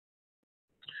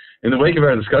In the wake of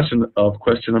our discussion of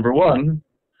question number 1,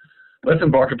 let's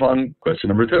embark upon question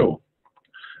number 2.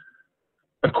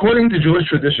 According to Jewish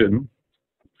tradition,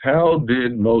 how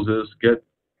did Moses get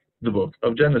the book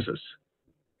of Genesis?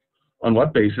 On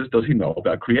what basis does he know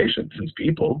about creation, since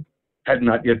people had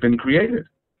not yet been created?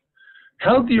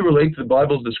 How do you relate to the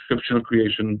Bible's description of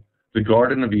creation, the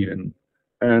Garden of Eden,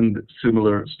 and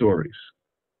similar stories?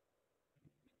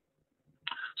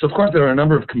 So, of course, there are a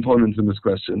number of components in this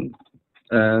question,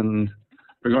 and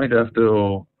we're going to have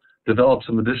to develop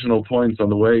some additional points on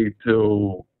the way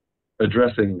to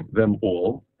addressing them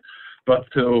all, but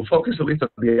to focus at least at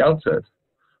the outset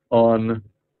on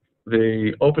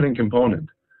the opening component.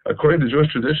 According to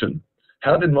Jewish tradition,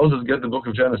 how did Moses get the book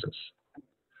of Genesis?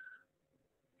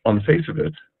 On the face of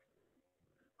it,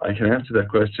 I can answer that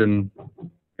question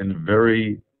in a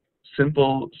very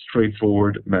simple,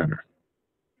 straightforward manner.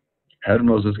 How did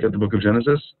Moses get the book of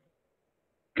Genesis?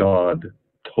 God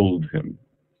told him.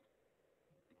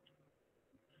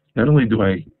 Not only do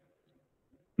I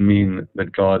mean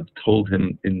that God told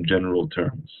him in general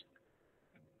terms,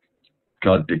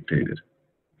 God dictated.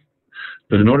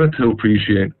 But in order to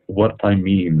appreciate what I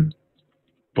mean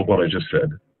by what I just said,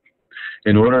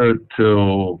 in order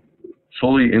to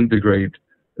fully integrate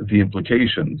the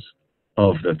implications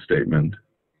of that statement,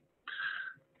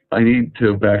 I need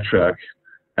to backtrack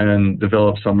and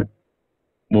develop some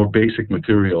more basic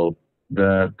material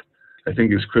that I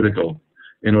think is critical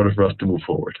in order for us to move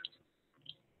forward.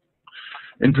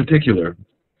 In particular,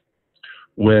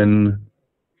 when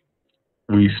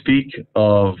we speak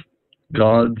of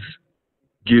God's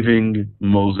giving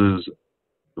Moses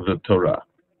the Torah,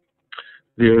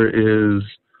 there is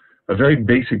a very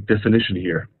basic definition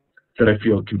here that I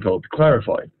feel compelled to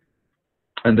clarify,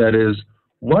 and that is,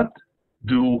 what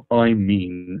do I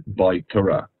mean by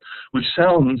Torah? Which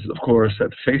sounds, of course, at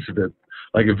the face of it,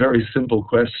 like a very simple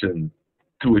question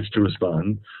to which to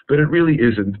respond, but it really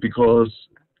isn't, because,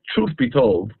 truth be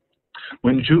told,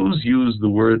 when Jews use the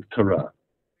word Torah,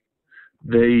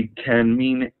 they can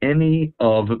mean any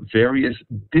of various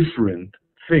different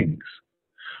things,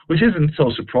 which isn't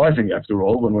so surprising, after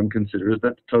all, when one considers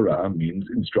that Torah means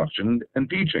instruction and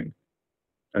teaching.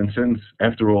 And since,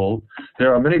 after all,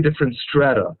 there are many different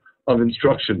strata of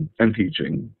instruction and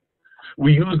teaching,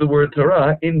 we use the word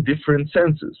Torah in different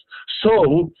senses.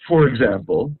 So, for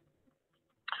example,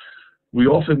 we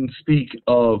often speak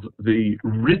of the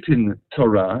written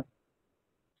Torah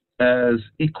as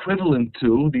equivalent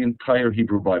to the entire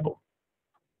Hebrew Bible.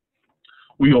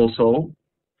 We also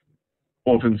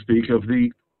often speak of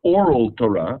the oral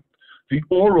Torah, the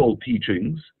oral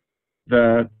teachings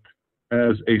that,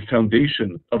 as a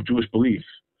foundation of Jewish belief,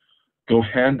 go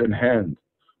hand in hand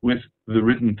with the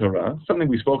written Torah, something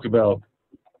we spoke about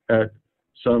at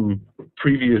some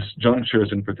previous junctures,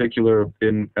 in particular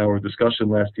in our discussion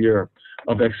last year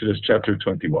of Exodus chapter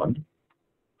 21.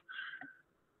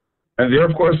 And there,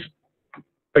 of course,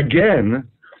 again,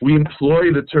 we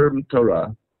employ the term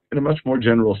Torah in a much more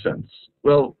general sense.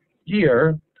 Well,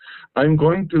 here, I'm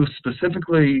going to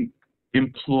specifically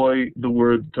employ the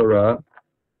word Torah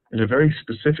in a very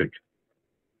specific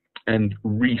and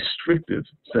restricted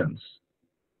sense.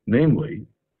 Namely,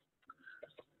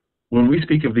 when we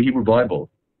speak of the Hebrew Bible,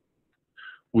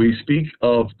 we speak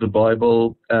of the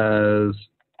Bible as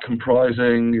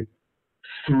comprising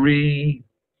 3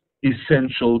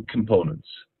 essential components.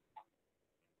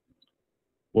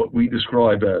 What we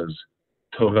describe as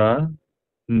Torah,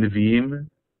 Nevi'im,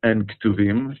 and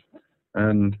Ketuvim,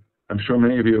 and I'm sure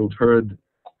many of you have heard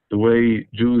the way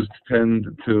Jews tend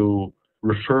to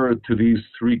refer to these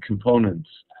 3 components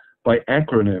by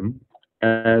acronym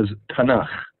as Tanakh,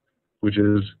 which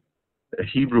is a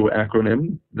Hebrew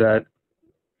acronym that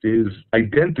is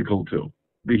identical to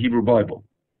the Hebrew Bible.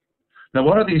 Now,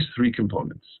 what are these 3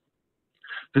 components?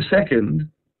 The second,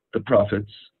 the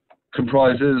prophets,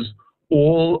 comprises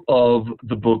all of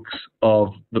the books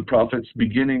of the prophets,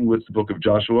 beginning with the book of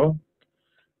Joshua,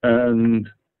 and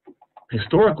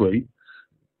historically,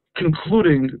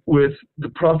 concluding with the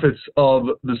prophets of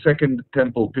the Second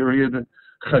Temple period,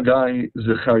 Haggai,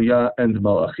 Zechariah, and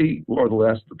Malachi, who are the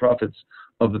last of the prophets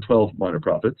of the 12 minor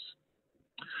prophets.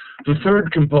 The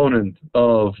third component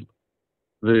of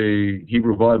the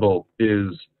Hebrew Bible is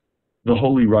the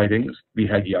Holy Writings, the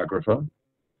Hagiographa,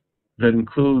 that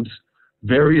includes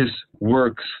various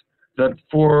works that,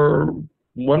 for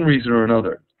one reason or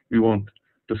another, we won't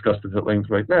discuss this at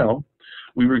length right now,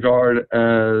 we regard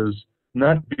as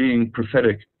not being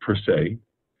prophetic per se.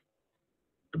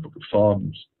 The book of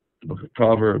Psalms, the book of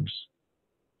Proverbs,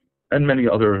 and many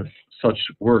other such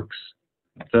works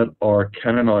that are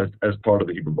canonized as part of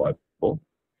the Hebrew Bible.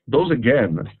 Those,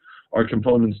 again, are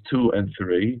components 2 and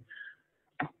 3,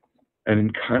 and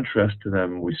in contrast to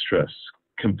them, we stress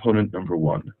component number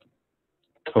 1,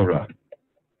 Torah.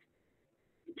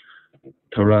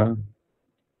 Torah,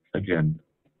 again,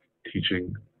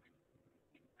 teaching,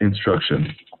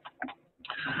 instruction.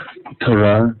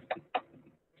 Torah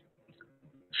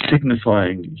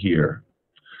signifying here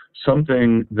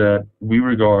something that we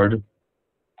regard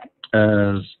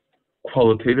as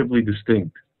qualitatively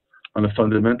distinct on a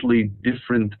fundamentally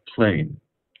different plane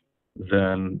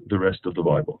than the rest of the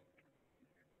Bible.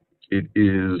 It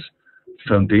is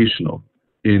foundational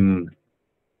in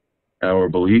our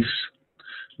beliefs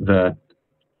that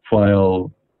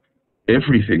while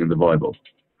everything in the Bible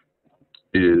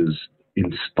is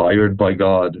inspired by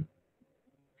God,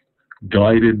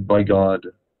 guided by God,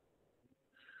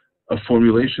 a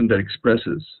formulation that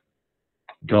expresses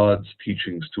God's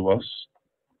teachings to us,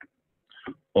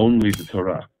 only the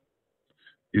Torah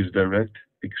is direct,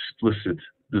 explicit,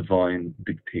 divine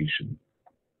dictation.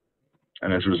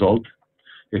 And as a result,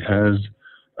 it has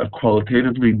a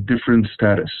qualitatively different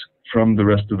status from the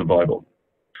rest of the Bible.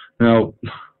 Now,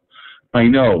 I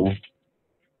know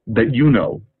that you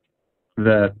know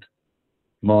that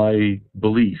my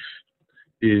belief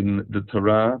in the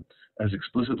Torah as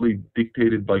explicitly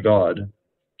dictated by God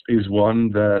is one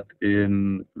that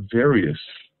in various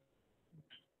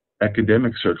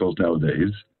academic circles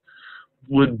nowadays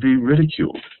would be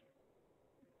ridiculed.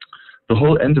 The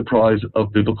whole enterprise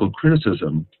of biblical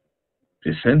criticism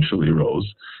essentially arose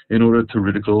in order to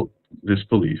ridicule this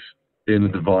belief in the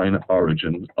divine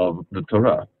origin of the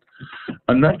Torah.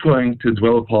 I'm not going to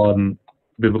dwell upon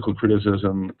biblical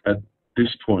criticism at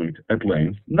this point at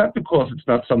length, not because it's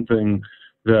not something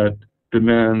that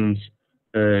demands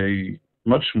a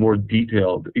much more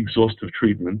detailed, exhaustive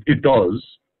treatment. It does,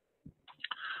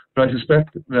 but I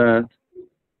suspect that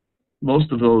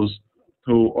most of those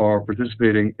who are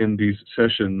participating in these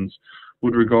sessions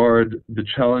would regard the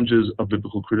challenges of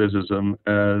biblical criticism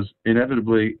as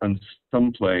inevitably, on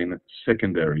some plane,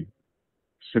 secondary,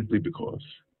 simply because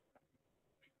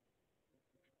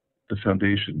the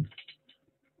foundation,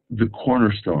 the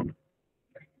cornerstone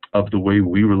of the way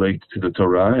we relate to the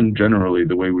Torah and generally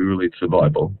the way we relate to the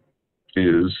Bible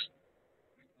is,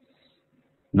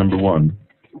 number 1,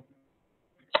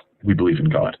 we believe in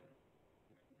God.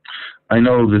 I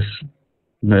know this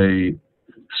may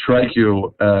strike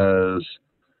you as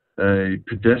a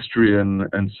pedestrian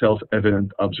and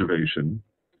self-evident observation,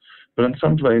 but on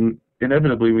some plane,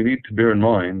 inevitably we need to bear in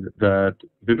mind that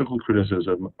biblical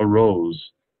criticism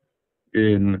arose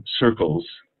in circles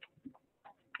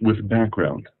with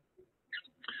background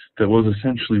that was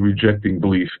essentially rejecting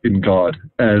belief in God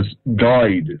as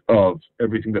guide of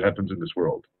everything that happens in this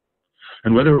world.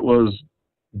 And whether it was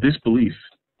disbelief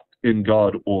in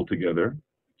God altogether,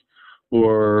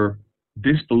 or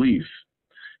disbelief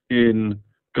in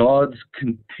God's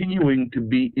continuing to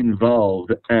be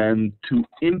involved and to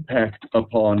impact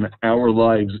upon our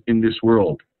lives in this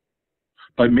world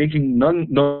by making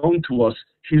known to us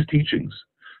his teachings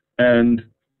and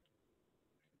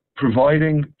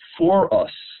providing for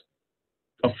us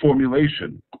a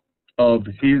formulation of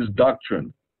his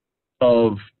doctrine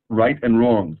of right and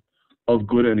wrong, of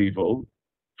good and evil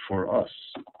for us.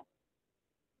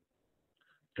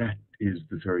 That is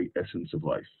the very essence of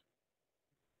life.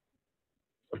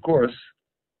 Of course,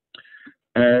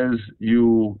 as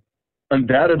you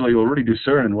undoubtedly already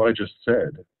discern in what I just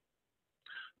said,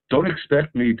 don't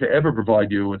expect me to ever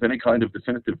provide you with any kind of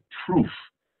definitive proof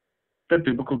that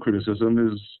biblical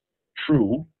criticism is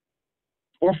true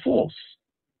or false.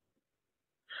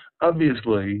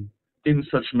 Obviously, in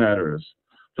such matters,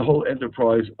 the whole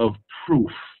enterprise of proof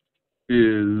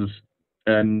is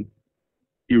an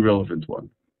irrelevant one.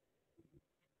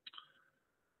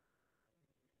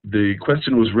 The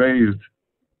question was raised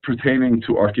pertaining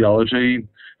to archaeology, and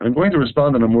I'm going to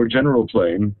respond on a more general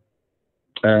plane,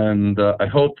 and I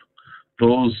hope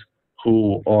those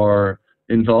who are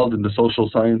involved in the social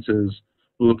sciences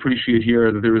will appreciate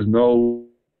here that there is no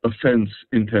offense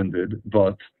intended,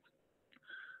 but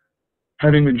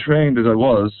having been trained as I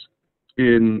was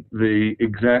in the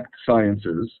exact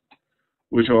sciences,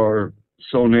 which are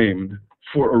so named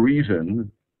for a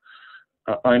reason,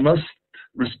 I must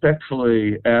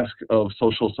respectfully ask of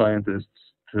social scientists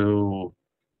to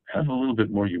have a little bit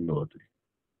more humility.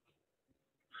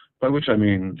 By which I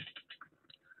mean,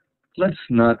 let's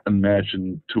not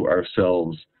imagine to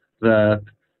ourselves that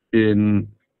in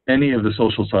any of the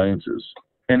social sciences,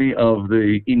 any of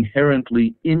the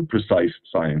inherently imprecise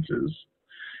sciences,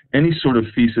 any sort of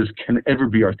thesis can ever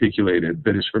be articulated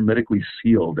that is hermetically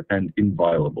sealed and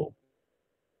inviolable.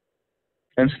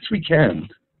 And since we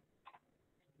can't,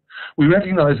 We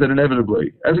recognize that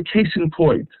inevitably, as a case in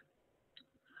point,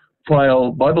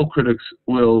 while Bible critics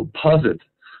will posit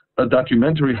a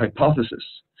documentary hypothesis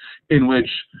in which,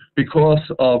 because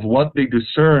of what they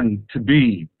discern to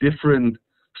be different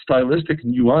stylistic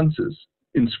nuances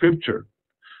in Scripture,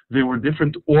 there were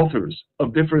different authors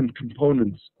of different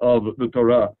components of the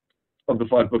Torah, of the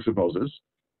 5 books of Moses,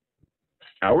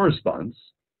 our response,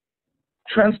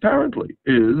 transparently,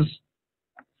 is,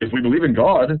 if we believe in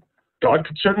God, God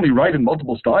could certainly write in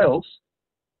multiple styles.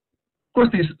 Of course,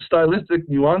 these stylistic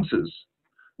nuances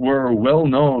were well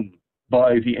known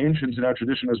by the ancients in our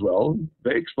tradition as well.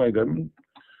 They explained them in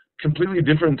completely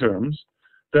different terms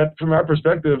that, from our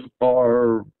perspective,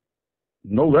 are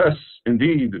no less,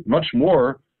 indeed, much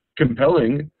more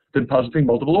compelling than positing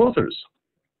multiple authors.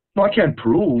 Now, I can't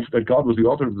prove that God was the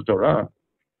author of the Torah,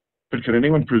 but can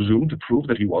anyone presume to prove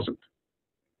that he wasn't?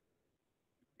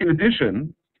 In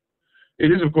addition,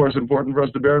 it is, of course, important for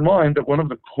us to bear in mind that one of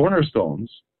the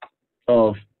cornerstones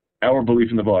of our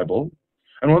belief in the Bible,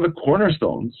 and one of the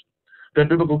cornerstones that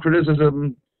biblical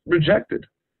criticism rejected,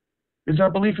 is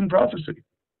our belief in prophecy.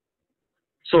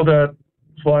 So that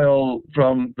while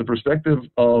from the perspective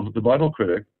of the Bible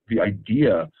critic, the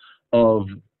idea of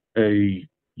a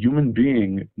human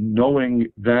being knowing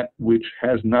that which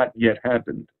has not yet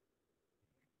happened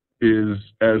is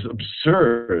as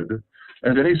absurd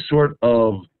as any sort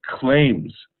of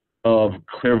claims of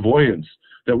clairvoyance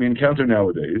that we encounter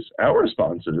nowadays, our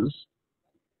response is,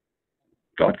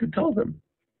 God could tell them.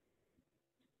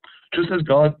 Just as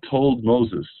God told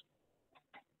Moses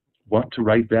what to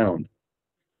write down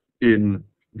in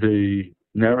the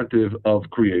narrative of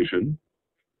creation,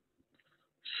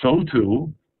 so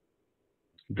too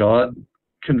God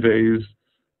conveys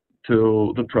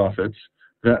to the prophets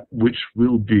that which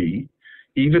will be,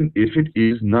 even if it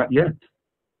is not yet.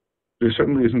 There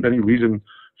certainly isn't any reason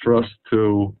for us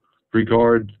to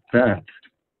regard that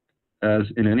as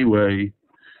in any way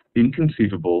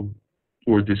inconceivable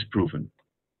or disproven.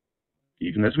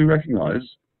 Even as we recognize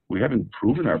we haven't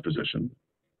proven our position,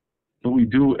 but we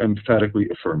do emphatically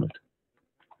affirm it.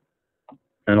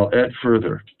 And I'll add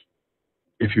further,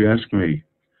 if you ask me,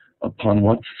 upon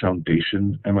what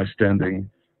foundation am I standing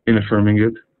in affirming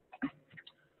it?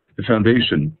 The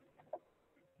foundation,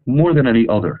 more than any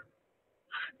other,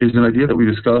 is an idea that we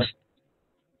discussed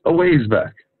a ways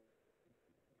back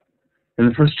in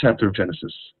the first chapter of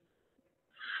Genesis.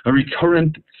 A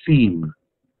recurrent theme.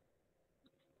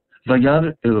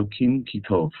 Vayar Elokim ki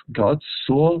tov. God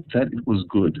saw that it was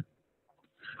good.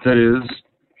 That is,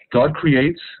 God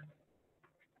creates,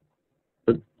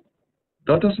 but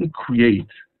God doesn't create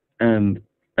and,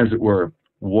 as it were,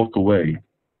 walk away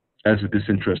as a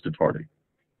disinterested party.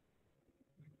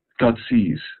 God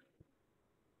sees.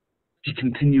 He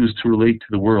continues to relate to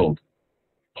the world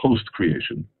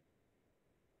post-creation.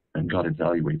 And God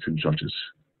evaluates and judges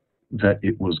that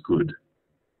it was good.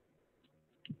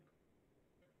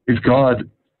 If God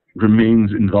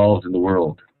remains involved in the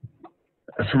world,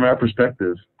 from our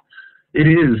perspective, it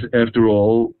is, after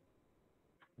all,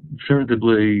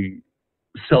 veritably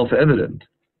self-evident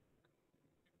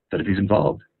that if he's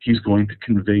involved, he's going to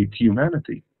convey to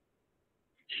humanity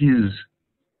his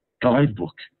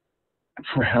guidebook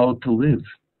for how to live,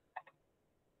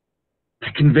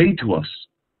 to convey to us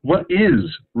what is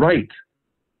right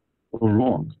or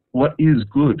wrong, what is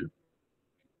good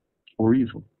or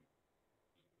evil.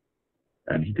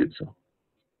 And he did so.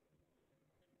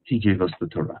 He gave us the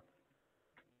Torah.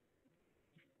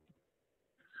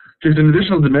 There's an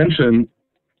additional dimension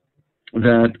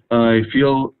that I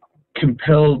feel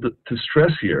compelled to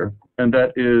stress here, and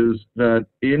that is that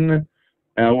in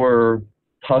our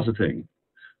positing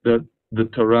that the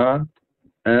Torah,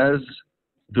 as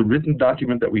the written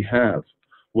document that we have,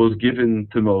 was given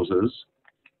to Moses,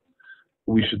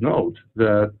 we should note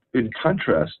that in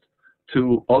contrast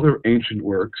to other ancient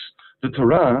works, the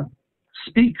Torah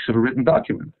speaks of a written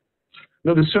document.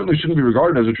 Now, this certainly shouldn't be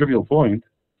regarded as a trivial point.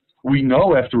 We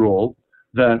know, after all,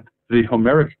 that the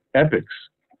Homeric epics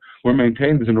were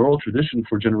maintained as an oral tradition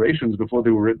for generations before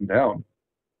they were written down.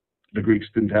 The Greeks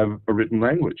didn't have a written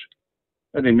language,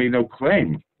 and they made no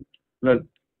claim that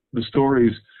the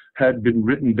stories had been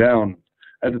written down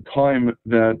at the time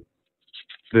that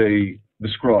they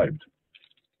described.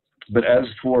 But as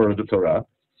for the Torah,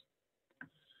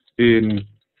 in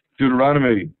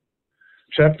Deuteronomy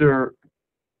chapter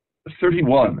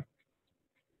 31,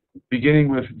 beginning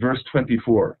with verse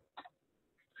 24,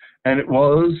 and it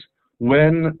was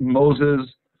when Moses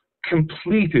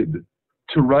completed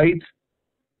to write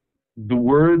the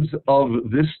words of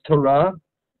this Torah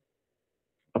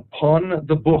upon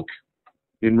the book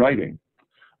in writing,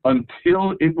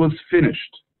 until it was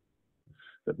finished,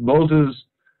 that Moses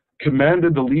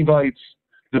commanded the Levites,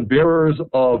 the bearers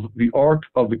of the Ark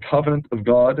of the Covenant of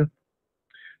God,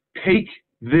 take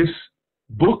this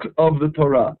book of the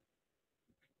Torah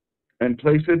and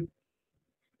place it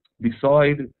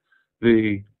beside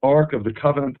the Ark of the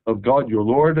Covenant of God your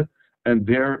Lord, and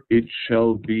there it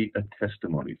shall be a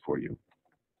testimony for you.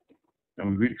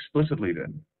 And we read explicitly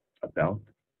then about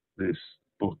this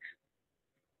book.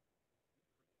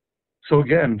 So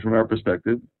again, from our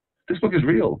perspective, this book is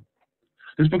real.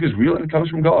 This book is real and it comes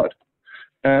from God.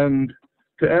 And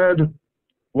to add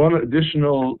one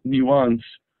additional nuance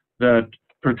that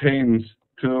pertains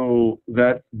to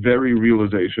that very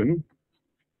realization,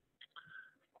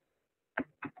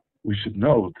 we should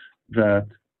note that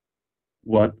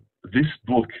what this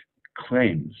book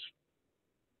claims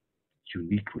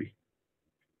uniquely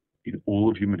in all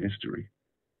of human history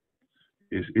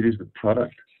is it is the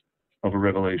product of a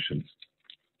revelation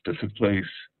that took place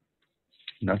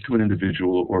not to an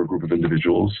individual or a group of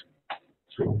individuals,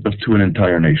 but to an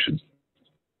entire nation.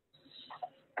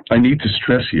 I need to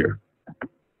stress here,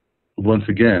 once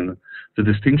again, the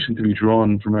distinction to be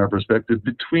drawn from our perspective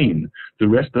between the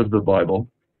rest of the Bible,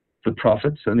 the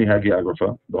prophets and the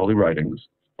Hagiographa, the holy writings,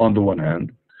 on the one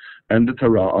hand, and the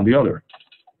Torah on the other.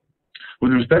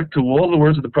 With respect to all the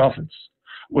words of the prophets,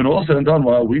 when all said and done,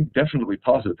 while we definitely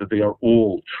posit that they are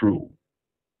all true,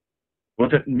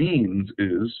 what that means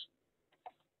is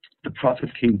the prophet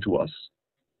came to us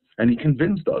and he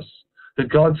convinced us that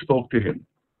God spoke to him.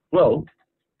 Well,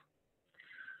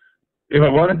 if I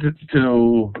wanted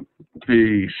to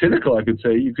be cynical, I could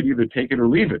say you could either take it or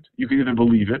leave it. You could either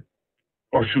believe it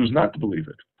or choose not to believe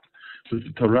it. With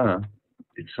the Torah,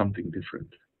 it's something different.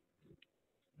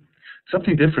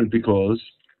 Something different because,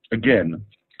 again,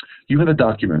 you have a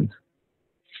document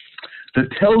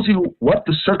that tells you what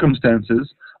the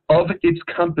circumstances of its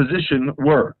composition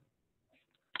were.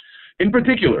 In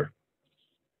particular,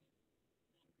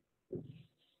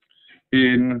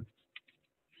 in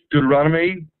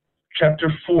Deuteronomy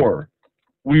chapter 4,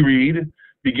 we read,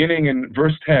 beginning in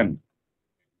verse 10,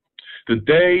 "The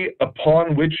day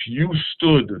upon which you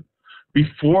stood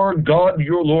before God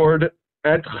your Lord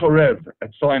at Horeb,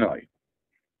 at Sinai,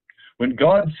 when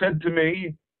God said to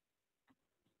me,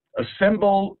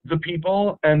 assemble the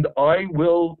people, and I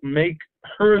will make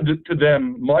heard to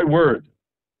them my word,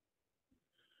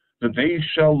 that they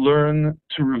shall learn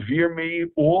to revere me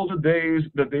all the days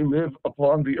that they live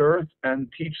upon the earth,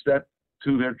 and teach that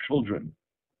to their children."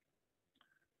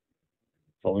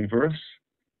 Following verse,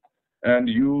 "And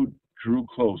you drew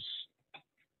close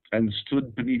and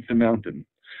stood beneath the mountain,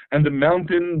 and the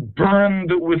mountain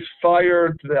burned with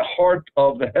fire to the heart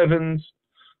of the heavens,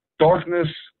 darkness,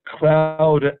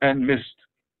 cloud, and mist."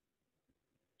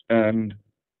 And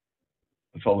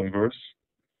the following verse,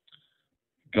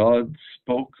 "God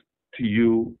spoke to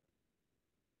you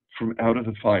from out of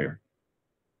the fire.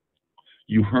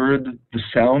 You heard the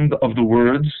sound of the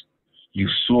words. You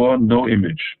saw no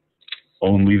image,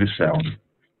 only the sound.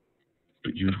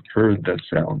 But you heard that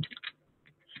sound.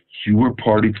 You were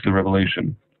party to the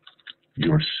revelation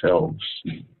yourselves.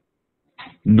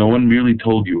 No one merely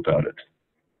told you about it.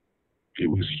 It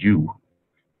was you.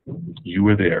 You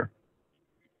were there."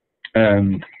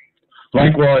 And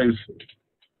likewise,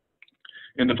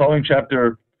 in the following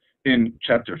chapter, in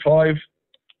chapter 5,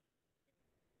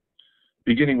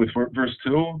 beginning with verse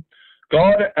 2,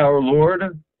 "God our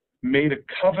Lord made a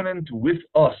covenant with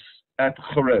us at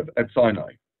Horeb, at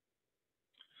Sinai.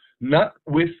 Not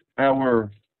with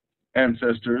our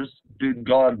ancestors did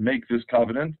God make this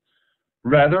covenant,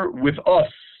 rather with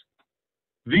us.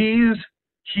 These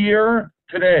here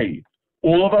today,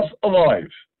 all of us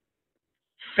alive,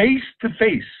 face to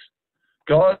face,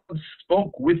 God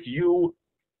spoke with you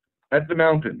at the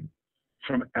mountain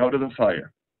from out of the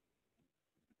fire."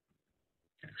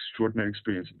 An extraordinary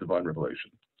experience of divine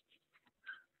revelation.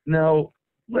 Now,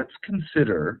 let's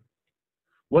consider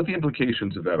what the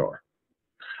implications of that are.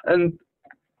 And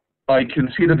I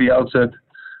concede at the outset,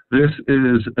 this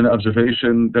is an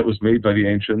observation that was made by the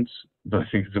ancients, but I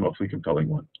think it's an awfully compelling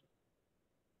one.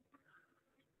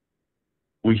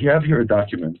 We have here a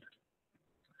document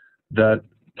that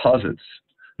posits,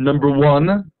 number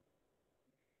one,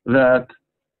 that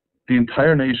the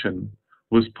entire nation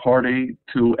was party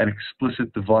to an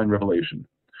explicit divine revelation.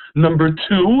 Number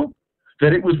two,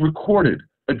 that it was recorded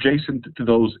adjacent to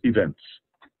those events.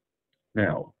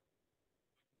 Now,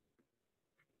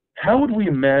 how would we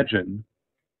imagine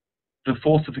the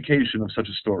falsification of such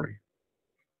a story?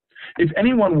 If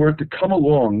anyone were to come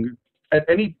along at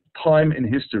any time in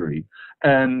history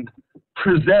and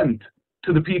present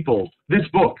to the people this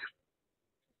book,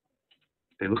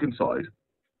 they look inside,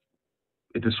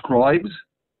 It describes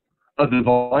a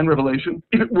divine revelation,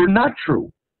 if it were not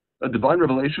true, a divine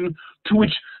revelation to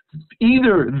which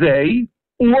either they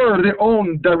or their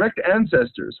own direct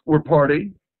ancestors were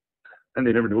party, and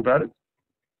they never knew about it.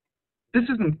 This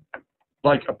isn't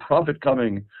like a prophet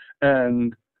coming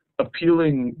and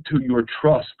appealing to your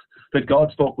trust that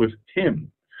God spoke with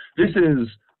him. This is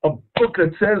a book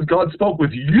that says God spoke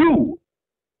with you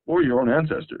or your own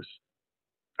ancestors.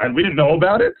 And we didn't know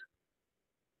about it.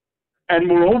 And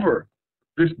moreover,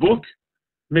 this book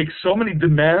makes so many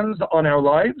demands on our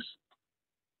lives.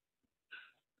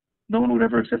 No one would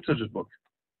ever accept such a book.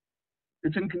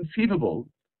 It's inconceivable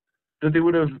that they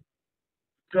would have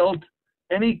felt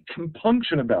any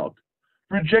compunction about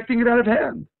rejecting it out of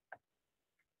hand.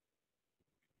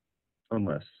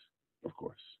 Unless, of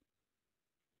course,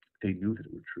 they knew that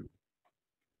it were true.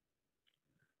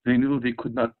 They knew they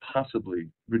could not possibly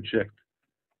reject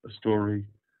a story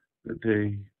that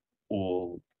they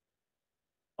all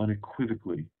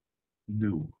unequivocally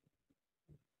knew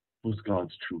was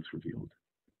God's truth revealed.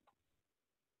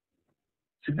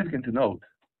 Significant to note,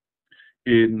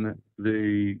 in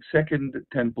the Second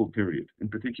Temple period, in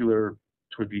particular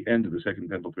toward the end of the Second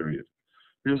Temple period,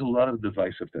 there was a lot of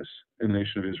divisiveness in the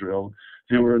nation of Israel.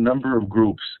 There were a number of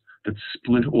groups that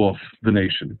split off the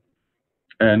nation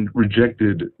and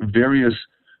rejected various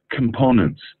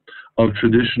components of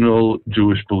traditional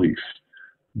Jewish belief.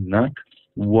 Not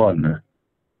one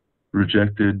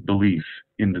rejected belief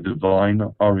in the divine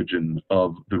origin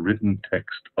of the written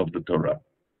text of the Torah,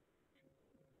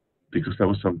 because that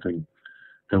was something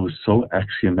that was so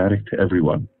axiomatic to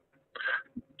everyone.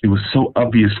 It was so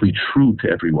obviously true to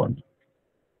everyone.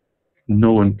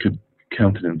 No one could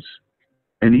countenance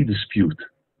any dispute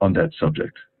on that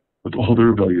subject. With all the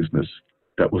rebelliousness,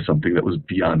 that was something that was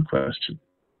beyond question.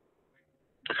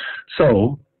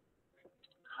 So,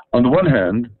 on the one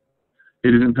hand,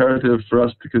 it is imperative for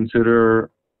us to consider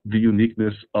the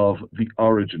uniqueness of the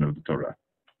origin of the Torah.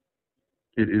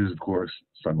 It is, of course,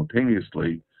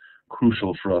 simultaneously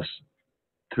crucial for us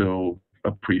to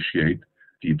appreciate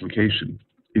the implication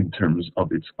in terms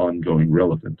of its ongoing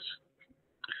relevance.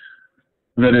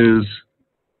 That is,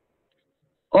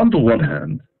 on the one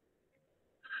hand,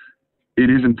 it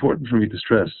is important for me to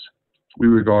stress we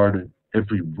regard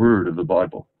every word of the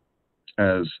Bible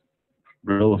as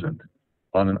relevant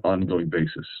on an ongoing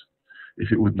basis.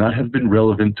 If it would not have been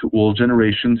relevant to all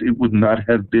generations, it would not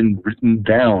have been written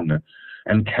down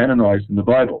and canonized in the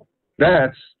Bible.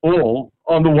 That's all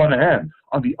on the one hand.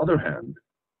 On the other hand,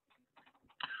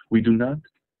 we do not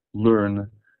learn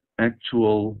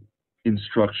actual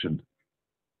instruction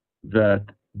that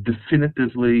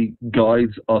definitively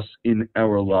guides us in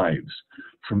our lives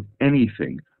from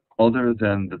anything other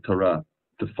than the Torah,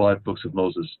 the 5 books of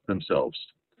Moses themselves.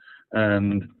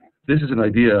 And this is an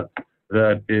idea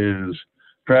that is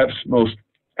perhaps most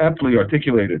aptly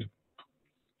articulated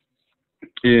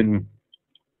in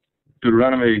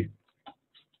Deuteronomy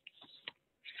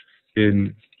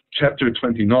in chapter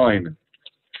 29,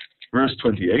 verse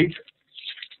 28.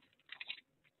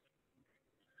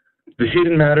 The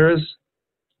hidden matters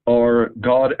are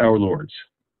God our Lord's,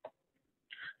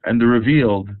 and the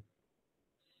revealed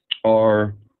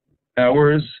are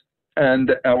ours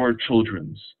and our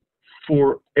children's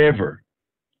forever,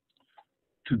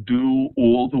 to do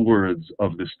all the words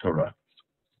of this Torah.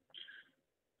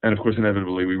 And of course,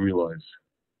 inevitably, we realize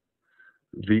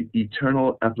the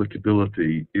eternal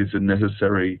applicability is a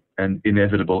necessary and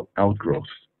inevitable outgrowth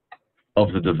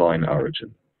of the divine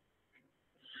origin.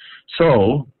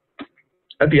 So,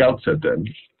 at the outset then,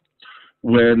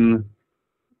 when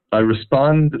I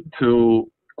respond to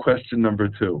question number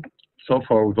 2, so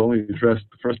far we've only addressed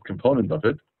the first component of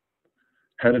it.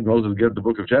 How did Moses get the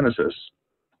book of Genesis?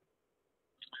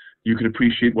 You can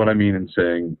appreciate what I mean in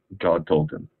saying God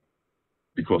told him.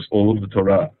 Because all of the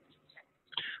Torah,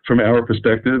 from our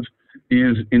perspective,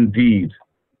 is indeed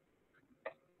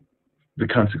the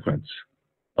consequence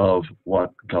of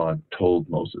what God told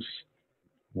Moses,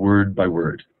 word by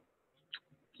word,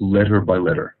 letter by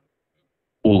letter,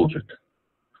 all of it.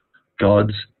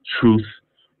 God's truth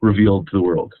revealed to the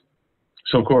world.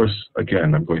 So, of course,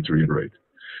 again, I'm going to reiterate.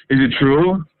 Is it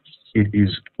true? It is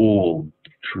all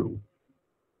true.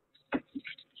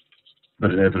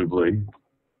 But inevitably,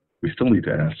 we still need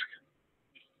to ask,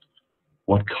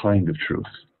 what kind of truth?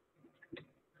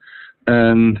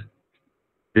 And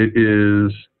it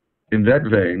is in that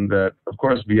vein that, of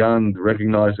course, beyond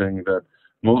recognizing that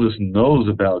Moses knows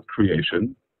about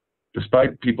creation,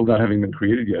 despite people not having been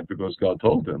created yet because God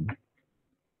told them,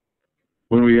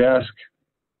 when we ask,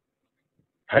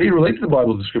 how do you relate to the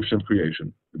Bible's description of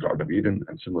creation, the Garden of Eden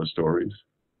and similar stories?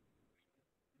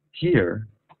 Here,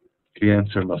 the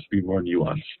answer must be more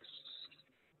nuanced.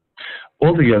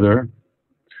 Altogether,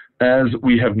 as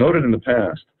we have noted in the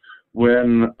past,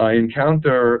 when I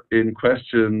encounter in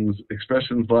questions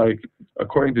expressions like,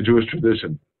 according to Jewish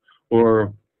tradition,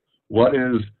 or what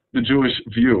is the Jewish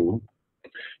view,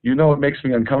 you know it makes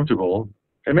me uncomfortable.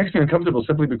 It makes me uncomfortable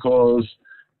simply because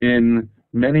in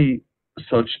many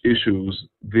such issues,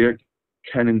 there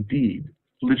can indeed,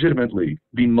 legitimately,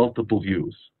 be multiple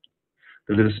views.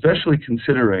 That is, especially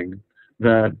considering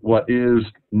that what is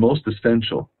most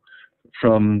essential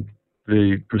from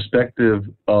the perspective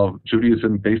of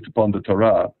Judaism based upon the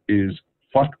Torah is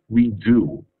what we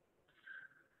do.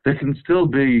 There can still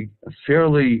be a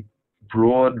fairly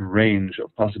broad range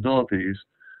of possibilities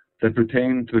that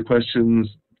pertain to the questions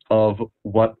of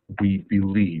what we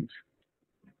believe.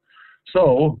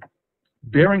 So,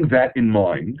 bearing that in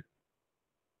mind,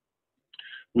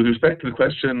 with respect to the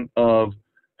question of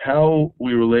how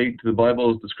we relate to the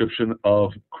Bible's description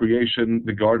of creation,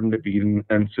 the Garden of Eden,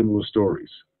 and similar stories,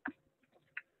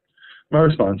 my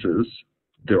response is,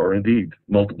 there are indeed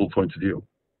multiple points of view.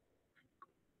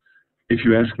 If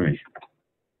you ask me,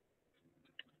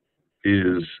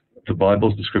 is the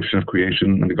Bible's description of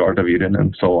creation and the Garden of Eden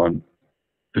and so on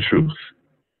the truth?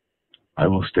 I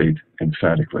will state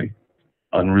emphatically,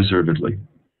 unreservedly,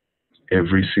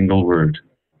 every single word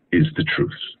is the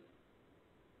truth.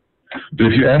 But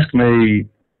if you ask me,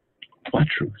 what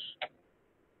truth?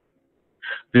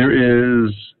 There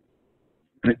is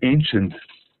an ancient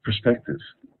perspective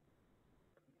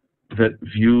that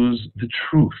views the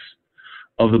truth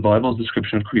of the Bible's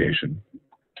description of creation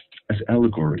as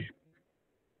allegory,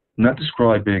 not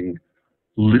describing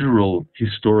literal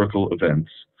historical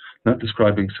events, not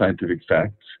describing scientific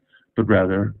facts, but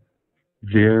rather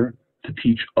there to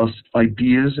teach us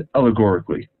ideas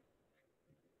allegorically.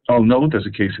 I'll note as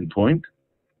a case in point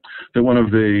that one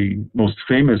of the most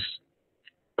famous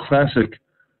classic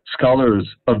scholars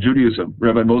of Judaism,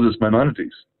 Rabbi Moses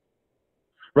Maimonides,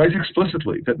 writes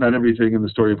explicitly that not everything in the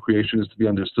story of creation is to be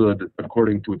understood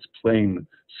according to its plain,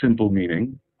 simple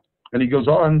meaning. And he goes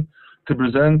on to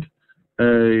present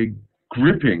a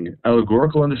gripping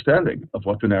allegorical understanding of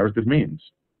what the narrative means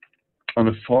on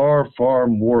a far, far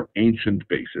more ancient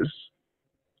basis.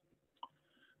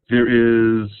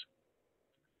 There is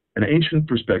an ancient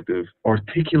perspective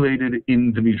articulated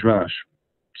in the Midrash,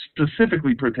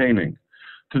 specifically pertaining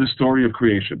to the story of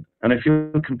creation, and I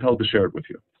feel compelled to share it with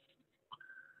you.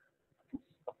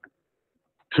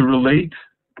 To relate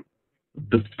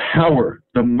the power,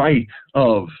 the might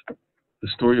of the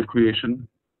story of creation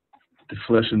to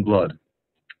flesh and blood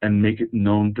and make it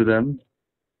known to them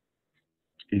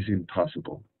is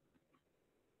impossible,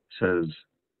 says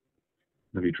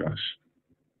the Midrash.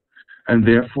 And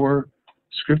therefore,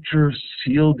 Scripture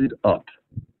sealed it up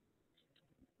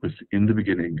with, in the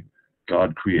beginning,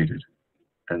 God created,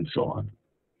 and so on.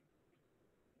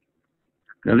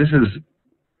 Now this is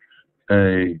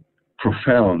a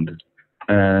profound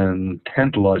and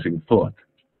tantalizing thought.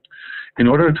 In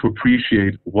order to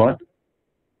appreciate what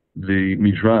the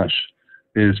Midrash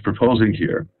is proposing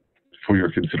here for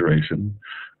your consideration,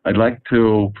 I'd like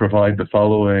to provide the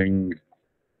following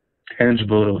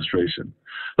tangible illustration.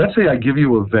 Let's say I give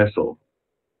you a vessel,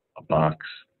 a box,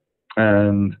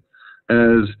 and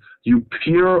as you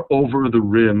peer over the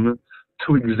rim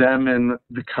to examine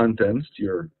the contents,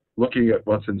 you're looking at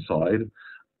what's inside,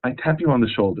 I tap you on the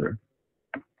shoulder,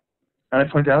 and I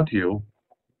point out to you,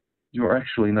 you are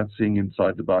actually not seeing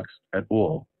inside the box at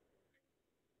all.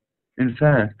 In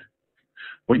fact,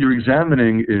 what you're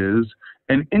examining is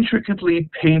an intricately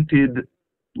painted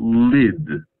lid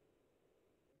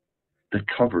that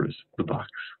covers the box.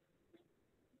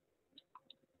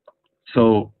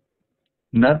 So,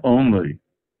 not only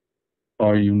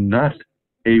are you not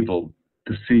able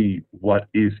to see what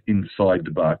is inside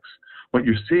the box, what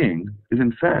you're seeing is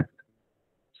in fact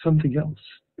something else.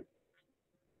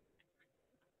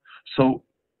 So,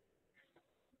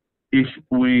 if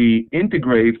we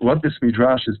integrate what this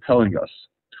Midrash is telling us,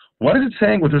 what is it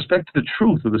saying with respect to the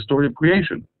truth of the story of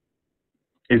creation?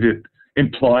 Is it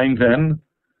implying then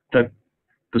that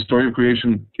the story of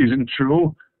creation isn't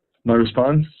true? My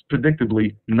response,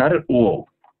 predictably, not at all.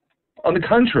 On the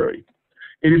contrary,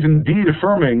 it is indeed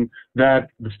affirming that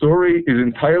the story is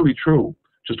entirely true.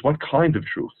 Just what kind of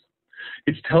truth?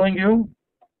 It's telling you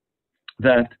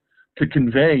that to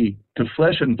convey to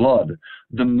flesh and blood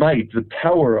the might, the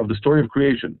power of the story of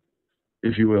creation,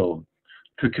 if you will,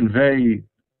 to convey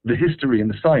the history and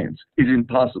the science is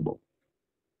impossible.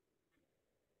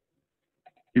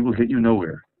 It will get you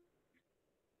nowhere.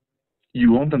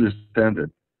 You won't understand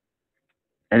it.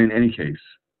 And in any case,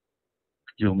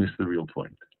 you'll miss the real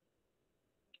point.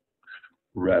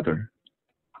 rather,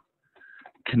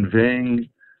 conveying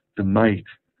the might,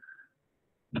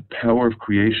 the power of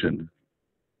creation,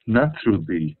 not through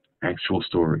the actual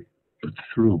story, but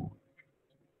through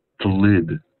the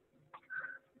lid,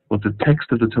 what the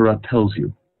text of the Torah tells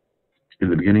you. In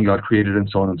the beginning God created, and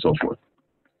so on and so forth.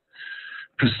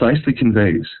 Precisely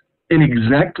conveys, in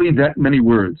exactly that many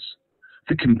words,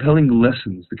 the compelling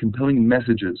lessons, the compelling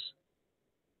messages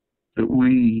that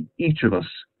we, each of us,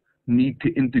 need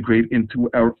to integrate into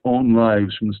our own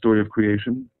lives from the story of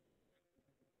creation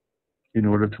in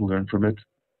order to learn from it,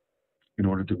 in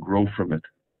order to grow from it,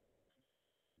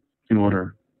 in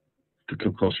order to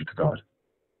come closer to God.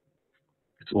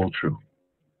 It's all true.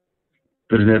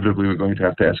 But inevitably we're going to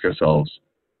have to ask ourselves,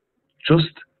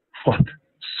 just what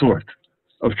sort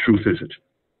of truth is it?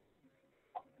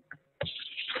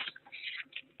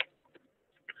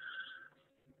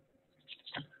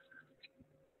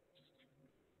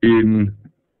 In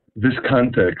this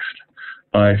context,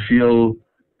 I feel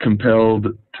compelled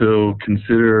to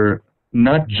consider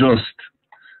not just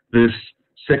this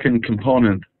second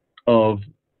component of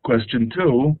question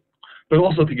 2, but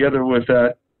also together with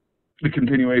that, the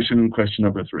continuation in question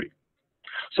number 3.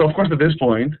 So, of course, at this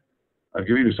point, I've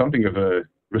given you something of a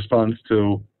response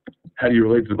to how do you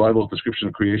relate to the Bible's description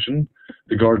of creation,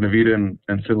 the Garden of Eden,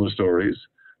 and similar stories.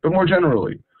 But more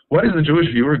generally, what is the Jewish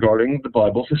view regarding the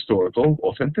Bible's historical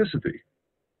authenticity?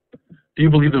 Do you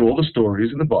believe that all the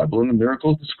stories in the Bible and the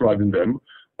miracles described in them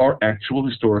are actual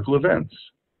historical events?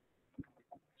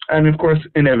 And of course,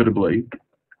 inevitably,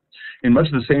 in much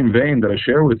the same vein that I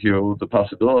share with you the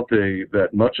possibility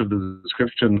that much of the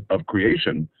description of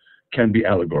creation can be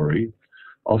allegory,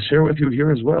 I'll share with you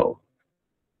here as well.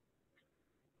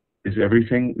 Is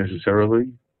everything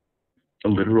necessarily a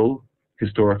literal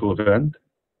historical event?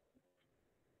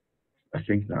 I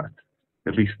think not.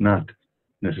 At least not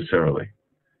necessarily.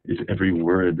 Is every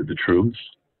word the truth?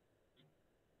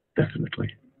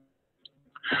 Definitely.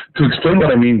 To explain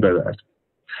what I mean by that,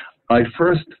 I'd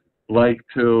first like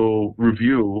to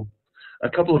review a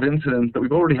couple of incidents that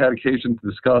we've already had occasion to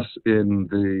discuss in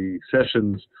the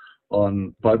sessions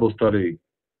on Bible study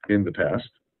in the past.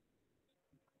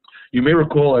 You may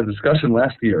recall our discussion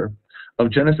last year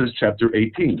of Genesis chapter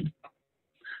 18.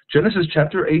 Genesis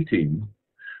chapter 18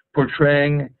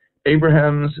 portraying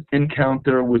Abraham's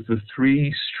encounter with the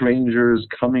 3 strangers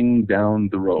coming down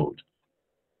the road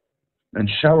and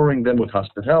showering them with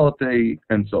hospitality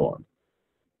and so on.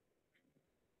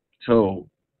 So,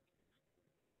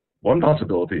 one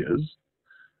possibility is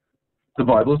the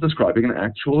Bible is describing an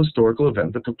actual historical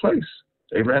event that took place.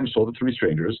 Abraham saw the 3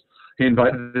 strangers, he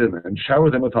invited them and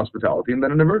showered them with hospitality, and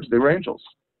then it emerged they were angels.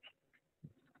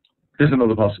 There's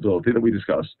another possibility that we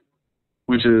discussed,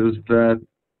 which is that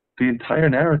the entire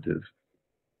narrative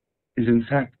is in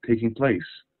fact taking place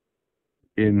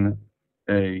in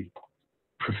a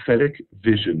prophetic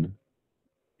vision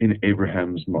in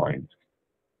Abraham's mind.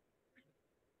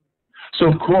 So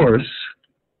of course,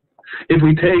 if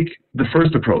we take the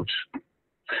first approach,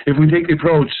 if we take the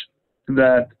approach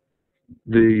that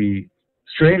the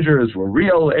strangers were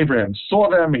real, Abraham saw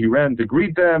them, he ran to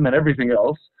greet them and everything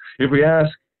else, if we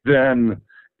ask then,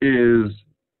 is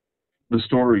the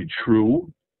story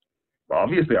true?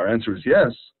 Obviously our answer is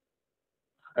yes.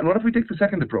 And what if we take the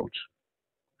second approach?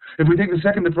 If we take the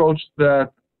second approach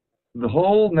that the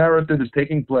whole narrative is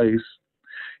taking place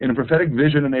in a prophetic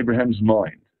vision in Abraham's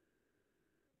mind,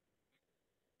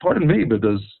 pardon me, but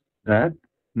does that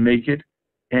make it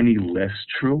any less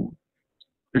true?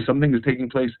 If something is taking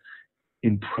place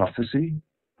in prophecy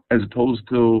as opposed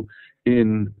to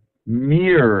in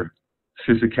mere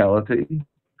physicality?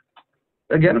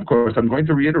 Again, of course, I'm going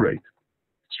to reiterate,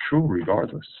 it's true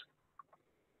regardless.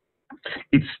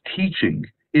 It's teaching,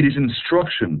 it is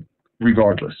instruction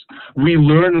regardless. We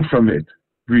learn from it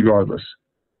regardless.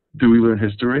 Do we learn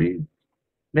history?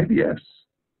 Maybe yes,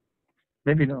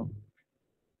 maybe no.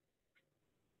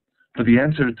 But the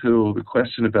answer to the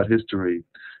question about history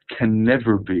can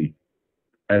never be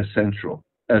as central,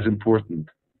 as important,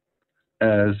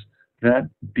 as that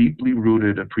deeply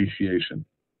rooted appreciation.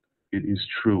 It is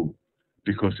true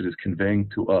because it is conveying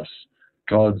to us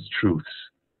God's truths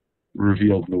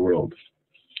revealed in the world.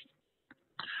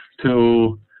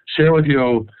 To share with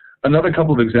you another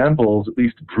couple of examples, at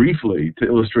least briefly, to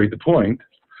illustrate the point.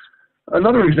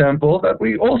 Another example that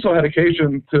we also had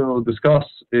occasion to discuss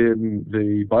in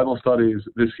the Bible studies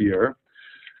this year,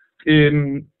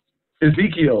 in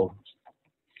Ezekiel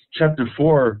chapter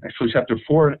 4, actually chapter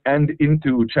 4 and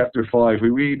into chapter 5, we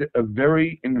read a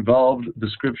very involved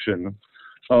description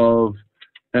of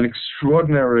an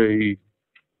extraordinary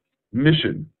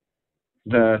mission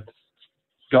that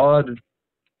God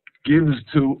gives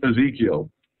to Ezekiel.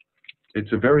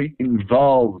 It's a very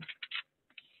involved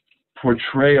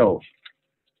portrayal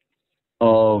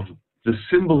of the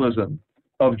symbolism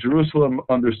of Jerusalem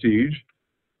under siege.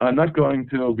 I'm not going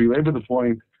to belabor the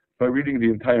point by reading the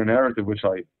entire narrative, which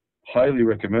I highly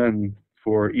recommend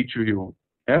for each of you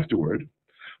afterward.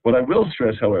 What I will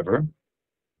stress, however,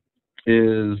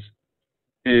 is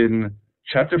in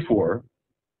chapter 4,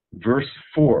 verse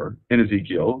 4 in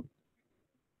Ezekiel,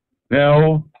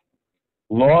 now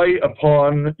lie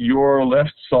upon your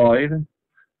left side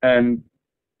and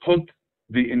put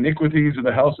the iniquities of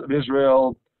the house of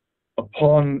Israel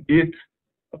upon it,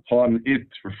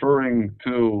 referring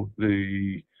to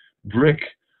the brick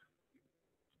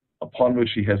upon which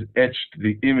he has etched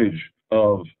the image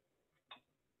of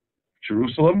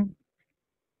Jerusalem.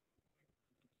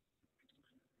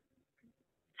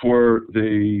 For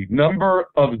the number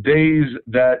of days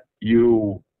that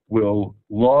you will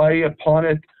lie upon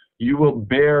it, you will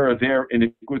bear their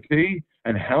iniquity.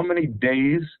 And how many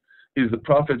days is the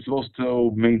prophet supposed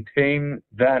to maintain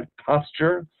that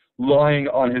posture, lying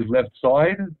on his left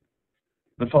side?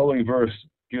 The following verse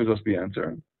gives us the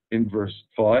answer. In verse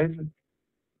 5,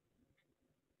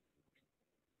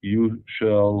 you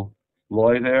shall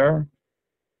lie there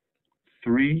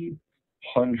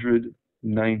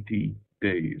 390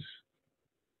 days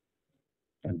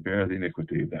and bear the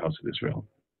iniquity of the house of Israel.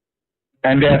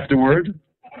 And afterward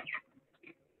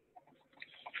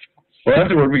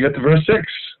we get to verse 6.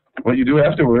 What you do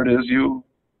afterward is you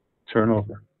turn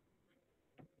over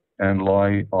and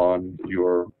lie on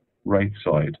your right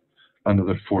side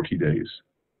another 40 days.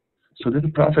 So did the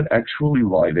prophet actually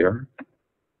lie there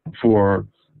for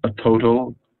a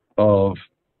total of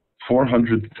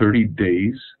 430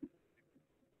 days,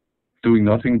 doing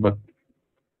nothing but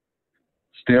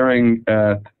staring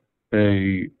at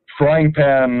a frying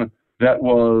pan that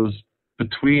was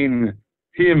between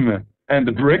him and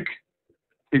the brick?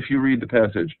 If you read the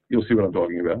passage, you'll see what I'm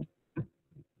talking about.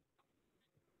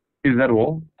 Is that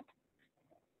all?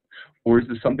 Or is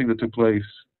this something that took place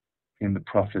in the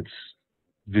prophet's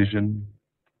vision,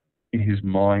 in his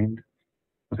mind,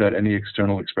 without any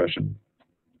external expression?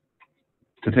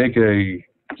 To take a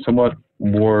somewhat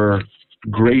more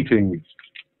grating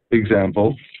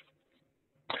example,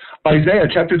 Isaiah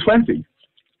chapter 20.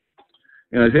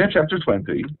 In Isaiah chapter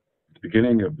 20, at the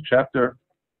beginning of the chapter,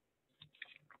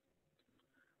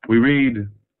 we read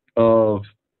of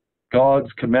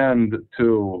God's command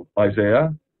to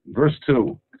Isaiah, verse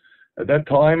 2. At that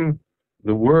time,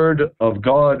 the word of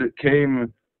God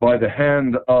came by the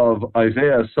hand of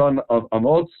Isaiah, son of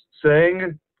Amoz,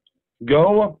 saying,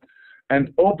 go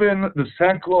and open the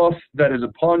sackcloth that is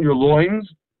upon your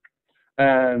loins,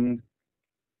 and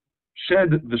shed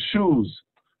the shoes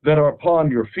that are upon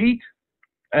your feet.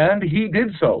 And he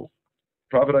did so.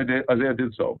 Prophet Isaiah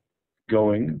did so,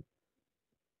 going,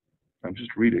 I'm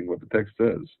just reading what the text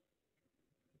says,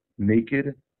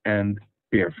 naked and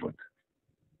barefoot.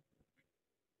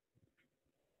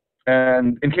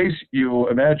 And in case you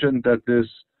imagine that this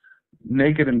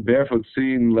naked and barefoot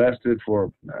scene lasted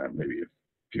for maybe a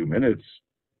few minutes,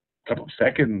 a couple of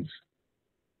seconds,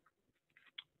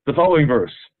 the following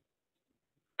verse.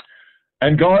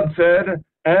 And God said,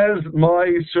 as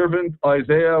my servant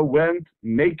Isaiah went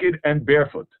naked and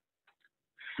barefoot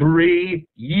 3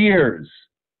 years,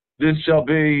 this shall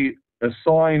be a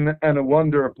sign and a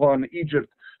wonder upon Egypt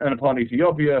and upon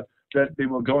Ethiopia, that they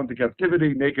will go into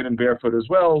captivity naked and barefoot as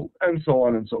well, and so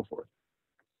on and so forth.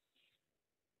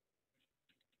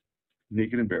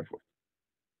 Naked and barefoot.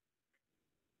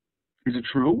 Is it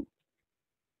true?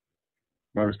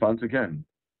 My response again,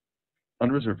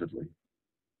 unreservedly,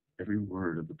 every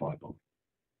word of the Bible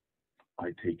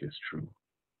I take as true.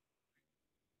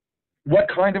 What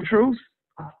kind of truth?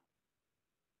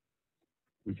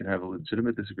 We can have a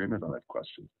legitimate disagreement on that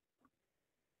question.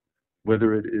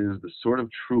 Whether it is the sort of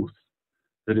truth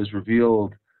that is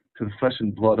revealed to the flesh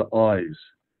and blood eyes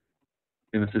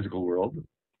in the physical world,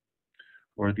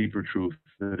 or a deeper truth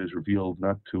that is revealed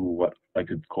not to what I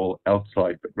could call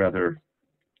outside, but rather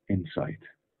insight,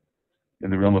 in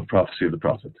the realm of prophecy of the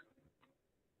prophet.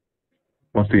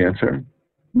 What's the answer?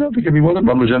 No, there can be more than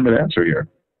one legitimate answer here.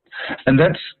 And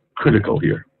that's critical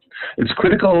here. It's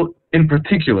critical in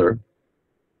particular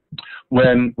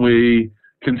when we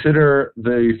consider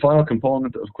the final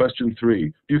component of question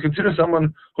 3. Do you consider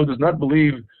someone who does not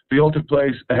believe the all took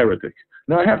place a heretic?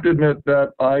 Now, I have to admit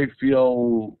that I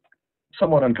feel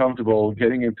somewhat uncomfortable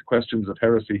getting into questions of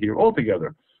heresy here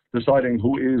altogether, deciding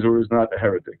who is or is not a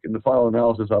heretic. In the final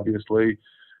analysis, obviously,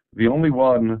 the only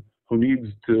one who needs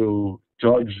to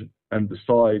judge and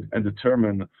decide and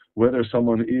determine whether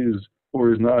someone is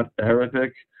or is not a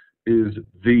heretic is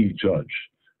the judge,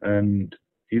 and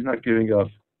he's not giving up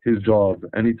his job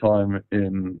anytime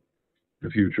in the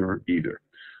future either.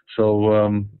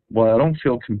 So while I don't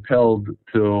feel compelled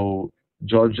to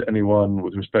judge anyone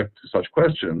with respect to such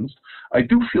questions, I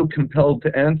do feel compelled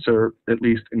to answer, at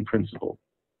least in principle.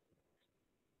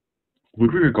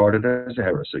 Would we regard it as a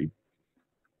heresy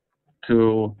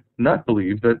to not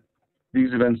believe that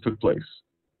these events took place?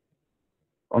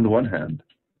 On the one hand,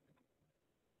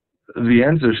 the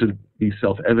answer should be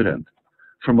self-evident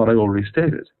from what I already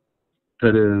stated.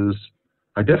 That is,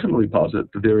 I definitely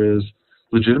posit that there is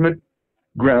legitimate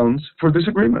grounds for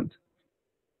disagreement.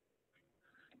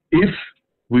 If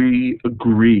we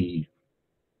agree,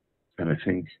 and I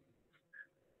think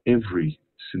every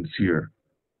sincere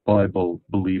Bible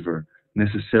believer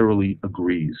necessarily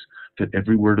agrees that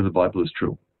every word of the Bible is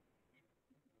true,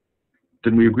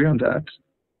 then we agree on that.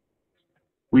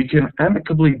 We can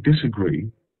amicably disagree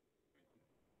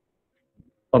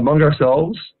among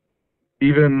ourselves,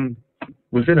 even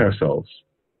within ourselves,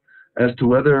 as to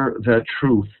whether that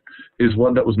truth is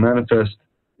one that was manifest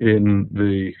in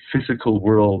the physical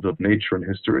world of nature and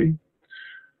history,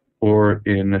 or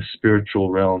in a spiritual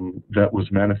realm that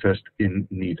was manifest in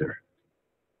neither.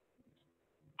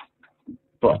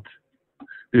 But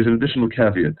there's an additional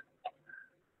caveat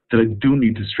that I do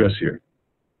need to stress here.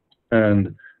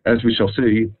 And as we shall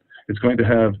see, it's going to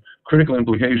have critical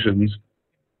implications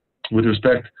with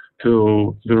respect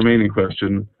to the remaining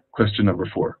question, question number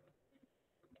 4.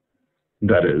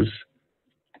 That is,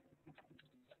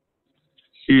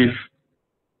 if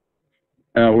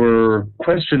our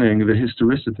questioning the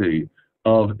historicity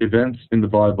of events in the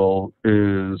Bible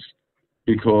is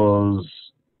because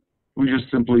we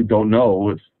just simply don't know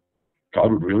if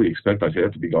God would really expect Isaiah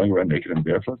to be going around naked and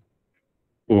barefoot,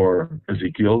 or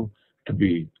Ezekiel to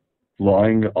be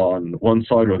lying on one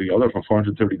side or the other for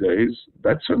 430 days,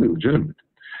 that's certainly legitimate.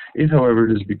 If, however,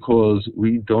 it is because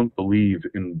we don't believe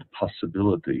in the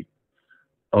possibility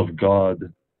of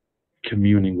God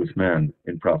communing with man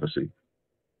in prophecy,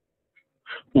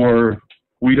 or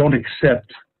we don't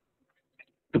accept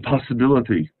the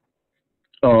possibility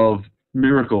of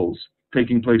miracles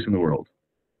taking place in the world,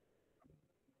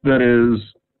 that is,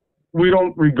 we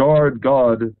don't regard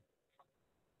God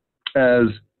as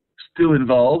still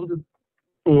involved,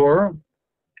 or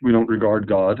we don't regard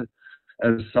God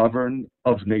as sovereign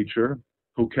of nature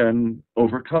who can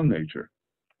overcome nature.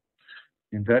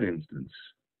 In that instance,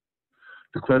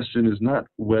 the question is not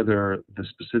whether the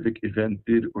specific event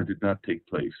did or did not take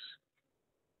place,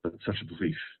 but such a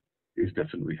belief is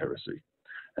definitely heresy.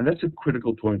 And that's a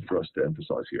critical point for us to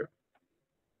emphasize here.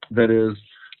 That is,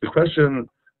 the question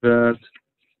that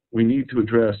we need to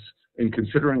address in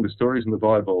considering the stories in the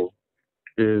Bible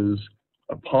is,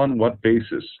 upon what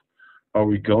basis are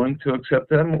we going to accept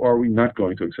them, or are we not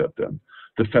going to accept them?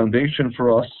 The foundation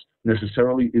for us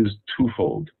necessarily is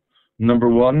twofold. Number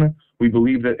one, we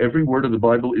believe that every word of the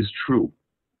Bible is true.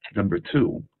 Number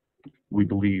two, we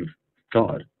believe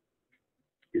God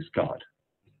is God.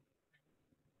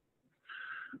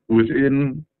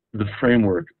 Within the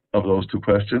framework of those two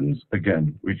questions,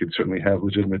 again, we could certainly have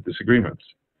legitimate disagreements.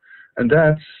 And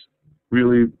that's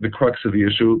really the crux of the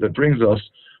issue that brings us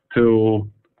to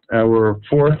our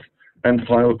fourth and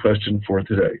final question for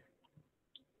today.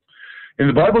 In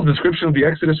the Bible's description of the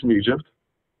Exodus from Egypt,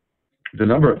 the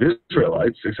number of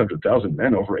Israelites, 600,000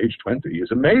 men over age 20,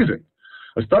 is amazing.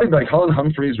 A study by Colin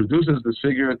Humphreys reduces this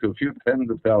figure to a few tens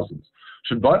of thousands.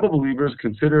 Should Bible believers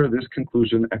consider this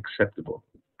conclusion acceptable?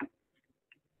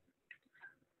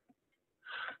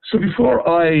 So before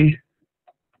I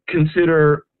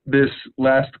consider this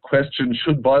last question,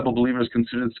 should Bible believers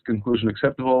consider this conclusion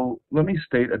acceptable, let me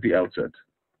state at the outset,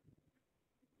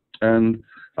 and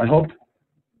I hope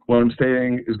what I'm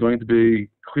stating is going to be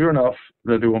clear enough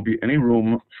that there won't be any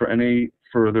room for any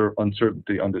further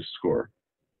uncertainty on this score.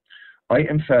 I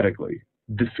emphatically,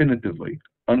 definitively,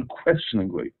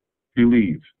 unquestioningly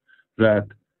believe that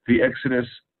the Exodus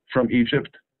from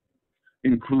Egypt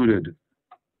included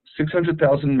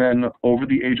 600,000 men over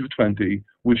the age of 20,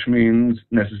 which means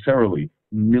necessarily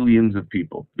millions of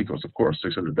people, because of course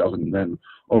 600,000 men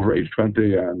over age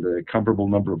 20 and a comparable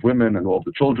number of women and all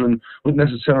the children would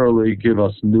necessarily give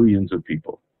us millions of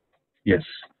people. Yes,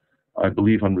 I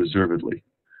believe unreservedly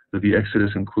that the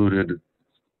Exodus included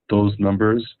those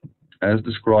numbers as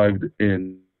described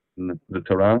in the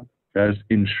Torah, as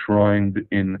enshrined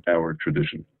in our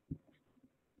tradition.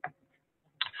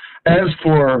 As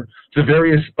for the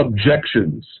various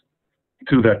objections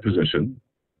to that position,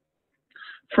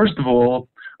 first of all,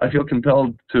 I feel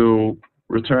compelled to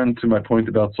return to my point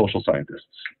about social scientists.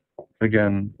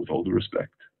 Again, with all due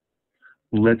respect,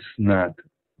 let's not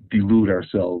delude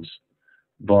ourselves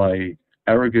by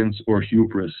arrogance or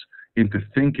hubris into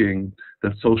thinking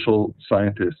that social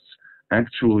scientists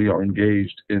actually are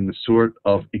engaged in the sort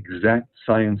of exact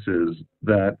sciences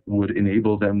that would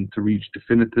enable them to reach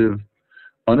definitive,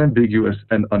 unambiguous,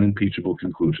 and unimpeachable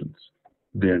conclusions.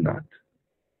 They're not.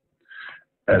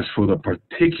 As for the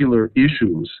particular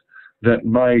issues that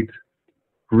might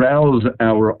rouse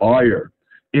our ire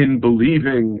in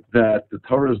believing that the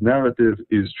Torah's narrative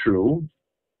is true,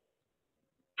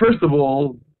 first of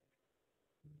all,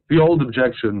 the old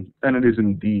objection, and it is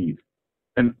indeed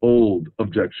an old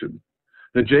objection,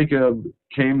 that Jacob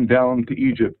came down to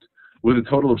Egypt with a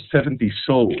total of 70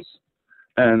 souls.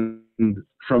 And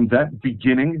from that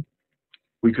beginning,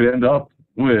 we could end up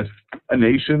with a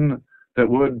nation that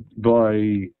would,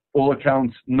 by all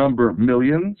accounts, number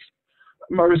millions.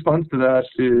 My response to that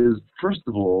is, first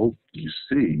of all, you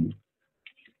see,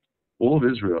 all of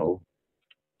Israel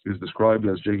is described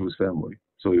as Jacob's family,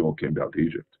 so they all came down to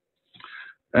Egypt.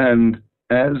 And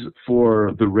as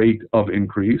for the rate of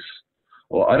increase,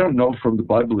 well, I don't know from the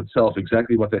Bible itself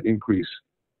exactly what that increase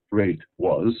rate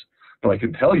was, but I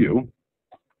can tell you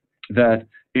that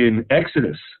in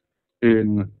Exodus,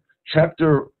 in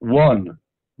chapter 1,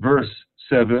 verse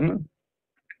 7,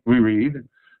 we read,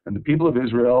 and the people of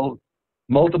Israel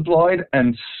multiplied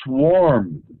and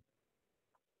swarmed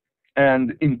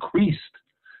and increased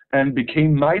and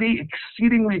became mighty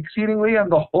exceedingly,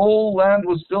 and the whole land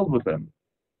was filled with them.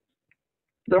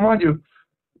 Now, mind you,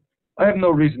 I have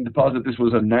no reason to posit this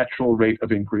was a natural rate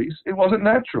of increase. It wasn't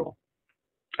natural.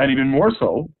 And even more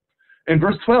so, in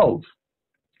verse 12,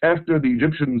 after the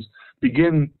Egyptians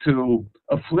begin to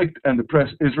afflict and oppress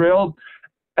Israel,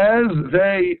 as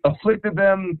they afflicted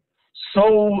them,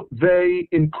 so they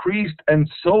increased, and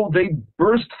so they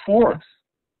burst forth.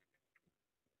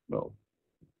 Well,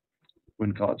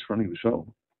 when God's running the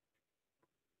show,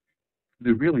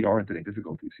 there really aren't any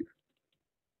difficulties here.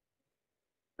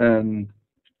 And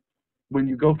when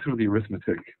you go through the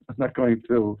arithmetic, I'm not going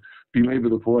to belabor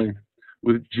the point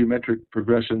with geometric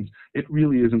progressions, it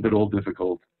really isn't at all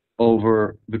difficult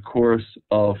over the course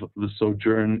of the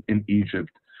sojourn in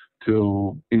Egypt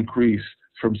to increase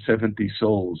from 70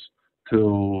 souls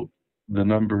to the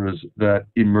numbers that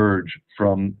emerge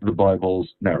from the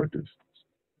Bible's narrative.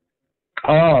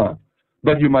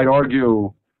 But you might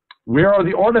argue, where are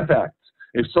the artifacts?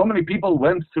 If so many people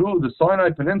went through the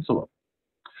Sinai Peninsula,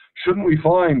 shouldn't we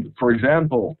find, for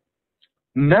example,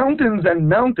 mountains and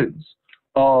mountains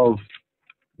of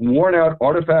worn-out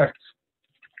artifacts,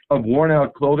 of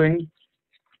worn-out clothing?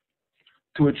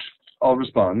 To which I'll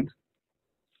respond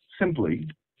simply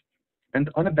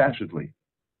and unabashedly.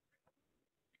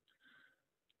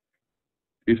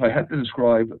 If I had to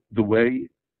describe the way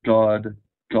God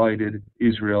guided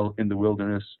Israel in the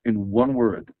wilderness in one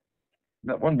word,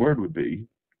 that one word would be,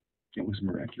 it was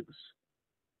miraculous.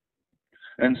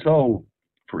 And so,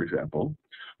 for example,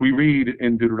 we read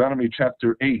in Deuteronomy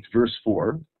chapter 8, verse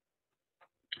 4,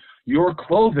 your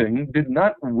clothing did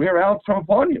not wear out from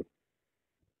upon you.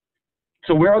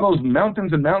 So where are those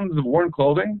mountains and mountains of worn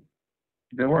clothing?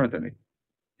 There weren't any.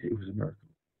 It was a miracle.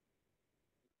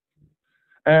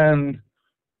 And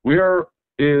where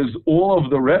is all of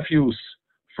the refuse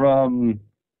from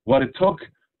what it took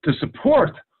to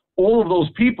support all of those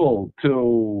people,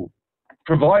 to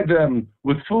provide them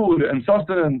with food and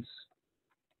sustenance?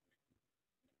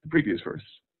 The previous verse,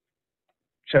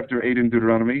 chapter 8 in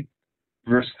Deuteronomy,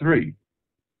 verse 3.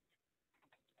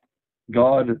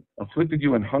 God afflicted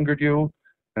you and hungered you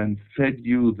and fed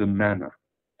you the manna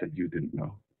that you didn't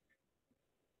know.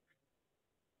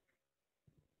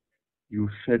 You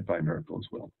were fed by miracle as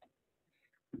well.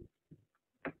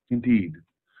 Indeed,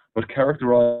 what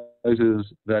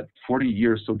characterizes that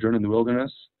 40-year sojourn in the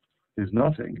wilderness is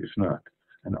nothing if not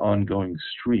an ongoing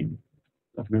stream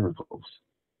of miracles.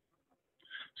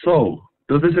 So,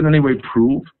 does this in any way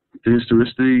prove the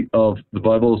historicity of the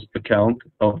Bible's account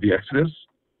of the Exodus?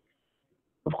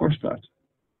 Of course not.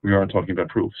 We aren't talking about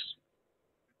proofs.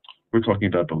 We're talking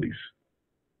about belief.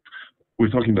 We're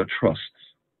talking about trust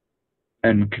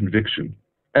and conviction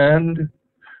and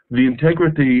the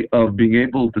integrity of being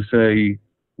able to say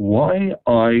why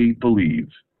I believe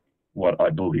what I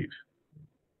believe.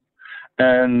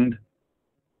 And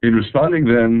in responding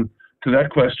then to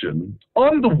that question,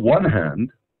 on the one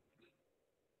hand,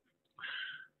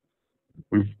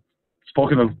 we've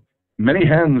spoken of many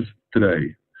hands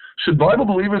today. Should Bible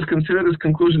believers consider this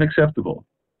conclusion acceptable?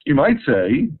 You might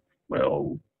say,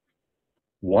 well,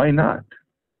 why not?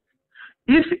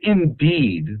 If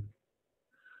indeed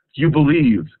you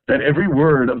believe that every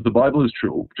word of the Bible is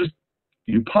true, just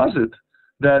you posit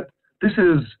that this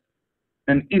is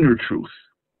an inner truth,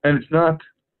 And it's not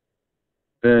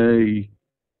a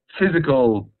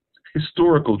physical,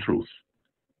 historical truth.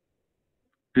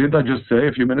 Didn't I just say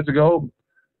a few minutes ago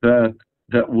that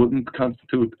that wouldn't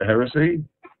constitute a heresy?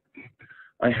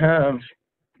 I have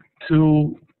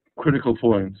two critical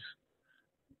points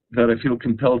that I feel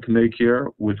compelled to make here,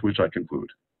 with which I conclude.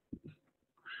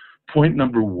 Point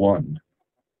number one,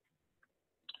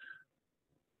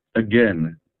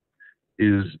 again,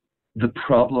 is the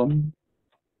problem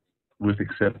with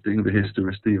accepting the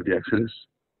historicity of the Exodus,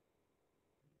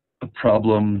 a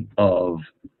problem of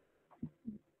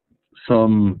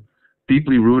some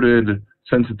deeply rooted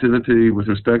sensitivity with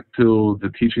respect to the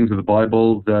teachings of the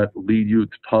Bible that lead you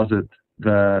to posit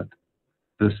that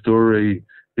the story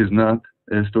is not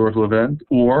a historical event?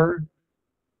 Or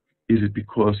is it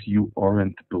because you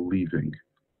aren't believing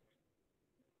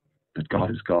that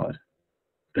God is God,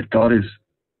 that God is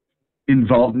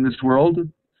involved in this world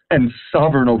and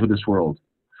sovereign over this world,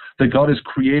 that God is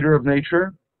creator of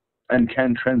nature and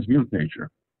can transmute nature,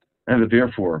 and that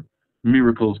therefore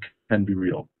miracles can be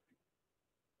real?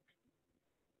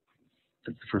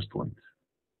 That's the first point.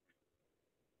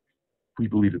 We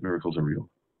believe that miracles are real.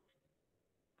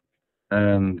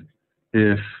 And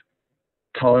if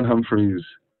Colin Humphreys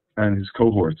and his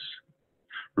cohorts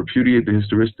repudiate the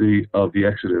historicity of the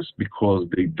Exodus because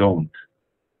they don't,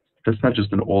 that's not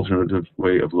just an alternative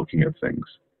way of looking at things.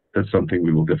 That's something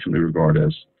we will definitely regard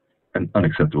as an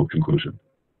unacceptable conclusion.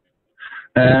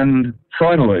 And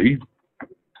finally,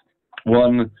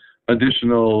 one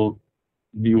additional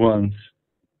nuance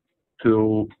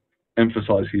to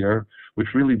emphasize here, which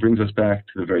really brings us back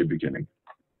to the very beginning.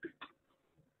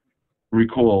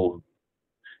 Recall,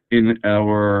 in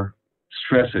our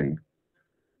stressing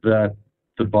that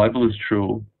the Bible is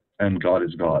true and God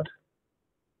is God,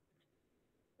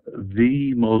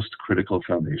 the most critical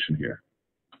foundation here,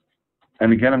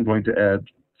 and again I'm going to add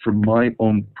from my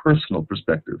own personal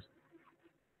perspective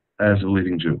as a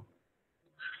leading Jew,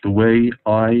 the way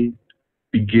I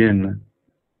begin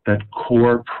that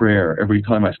core prayer every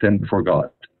time I stand before God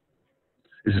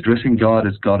is addressing God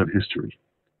as God of history,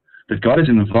 that God is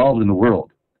involved in the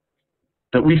world,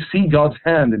 that we see God's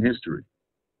hand in history.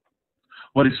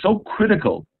 What is so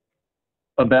critical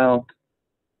about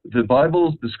the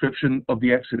Bible's description of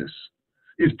the Exodus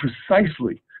is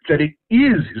precisely that it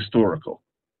is historical.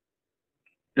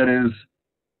 That is,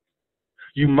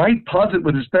 you might posit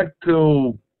with respect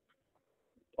to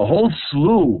a whole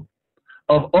slew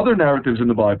of other narratives in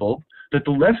the Bible that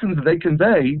the lessons they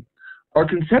convey are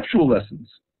conceptual lessons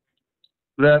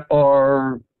that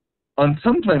are, on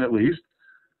some plane at least,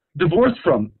 divorced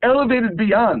from, elevated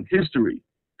beyond history.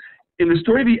 In the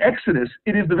story of the Exodus,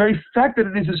 it is the very fact that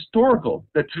it is historical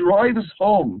that drives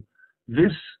home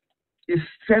this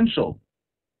essential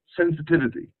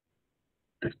sensitivity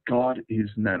that God is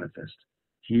manifest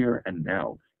here and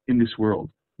now in this world.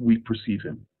 We perceive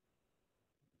him.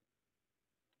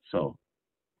 So,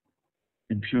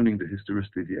 impugning the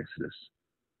historicity of the Exodus,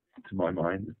 to my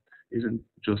mind, isn't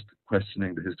just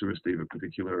questioning the historicity of a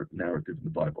particular narrative in the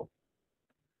Bible.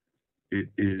 It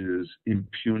is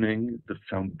impugning the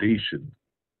foundation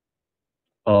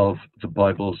of the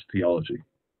Bible's theology,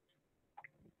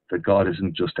 that God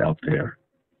isn't just out there,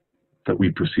 that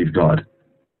we perceive God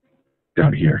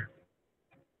down here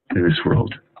in this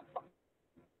world,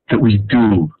 that we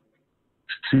do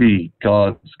see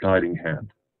God's guiding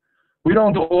hand. We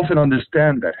don't often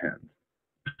understand that hand,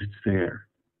 but it's there.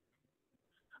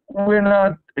 We're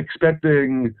not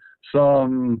expecting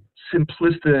some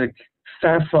simplistic,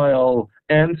 facile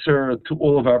answer to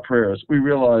all of our prayers. We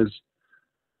realize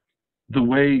the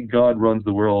way God runs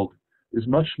the world is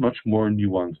much, much more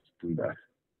nuanced than that.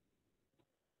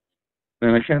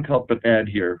 And I can't help but add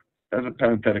here, as a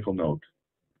parenthetical note,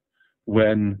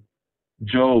 when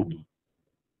Job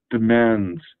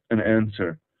demands an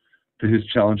answer to his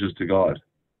challenges to God,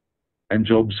 and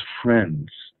Job's friends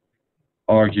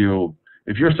argue,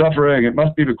 if you're suffering, it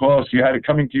must be because you had it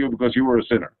coming to you because you were a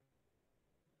sinner.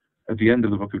 At the end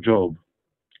of the book of Job,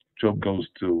 Job goes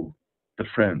to the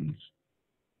friends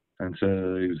and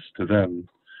says to them,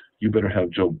 you better have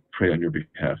Job pray on your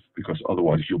behalf, because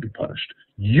otherwise you'll be punished.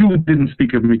 You didn't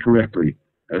speak of me correctly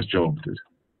as Job did,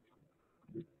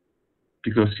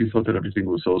 because you thought that everything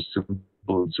was so simple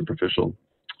and superficial.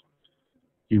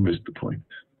 You missed the point.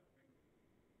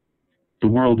 The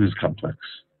world is complex,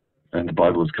 and the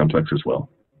Bible is complex as well.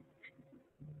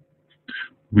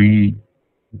 We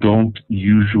don't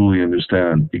usually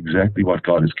understand exactly what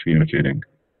God is communicating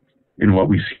in what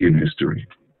we see in history,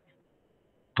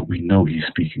 but we know he's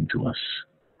speaking to us.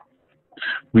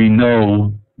 We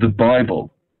know the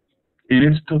Bible in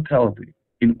its totality,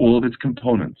 in all of its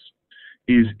components,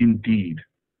 is indeed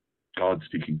God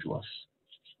speaking to us,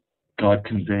 God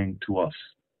conveying to us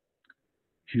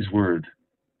His word,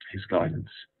 His guidance,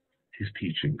 His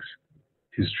teachings,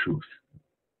 His truth.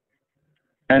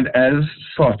 And as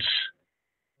such,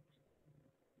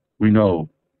 we know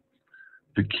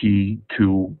the key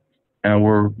to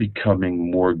our becoming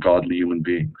more godly human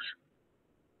beings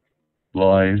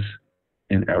lies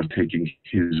in our taking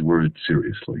His word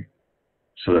seriously.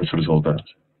 So that's what it's all about.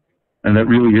 And that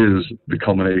really is the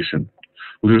culmination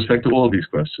with respect to all of these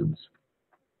questions.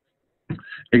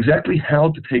 Exactly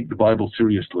how to take the Bible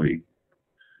seriously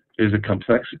is a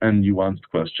complex and nuanced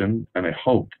question, and I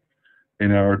hope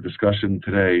in our discussion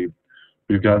today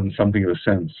we've gotten something of a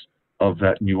sense of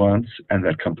that nuance and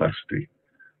that complexity.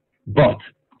 But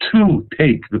to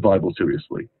take the Bible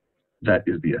seriously, that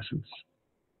is the essence.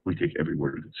 We take every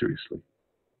word of it seriously.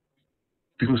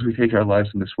 Because we take our lives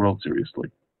in this world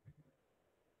seriously.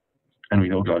 And we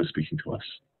know God is speaking to us.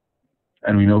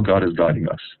 And we know God is guiding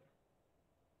us.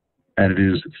 And it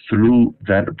is through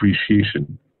that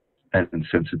appreciation and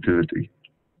sensitivity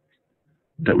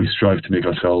that we strive to make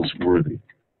ourselves worthy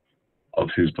of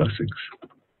His blessings.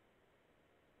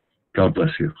 God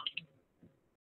bless you.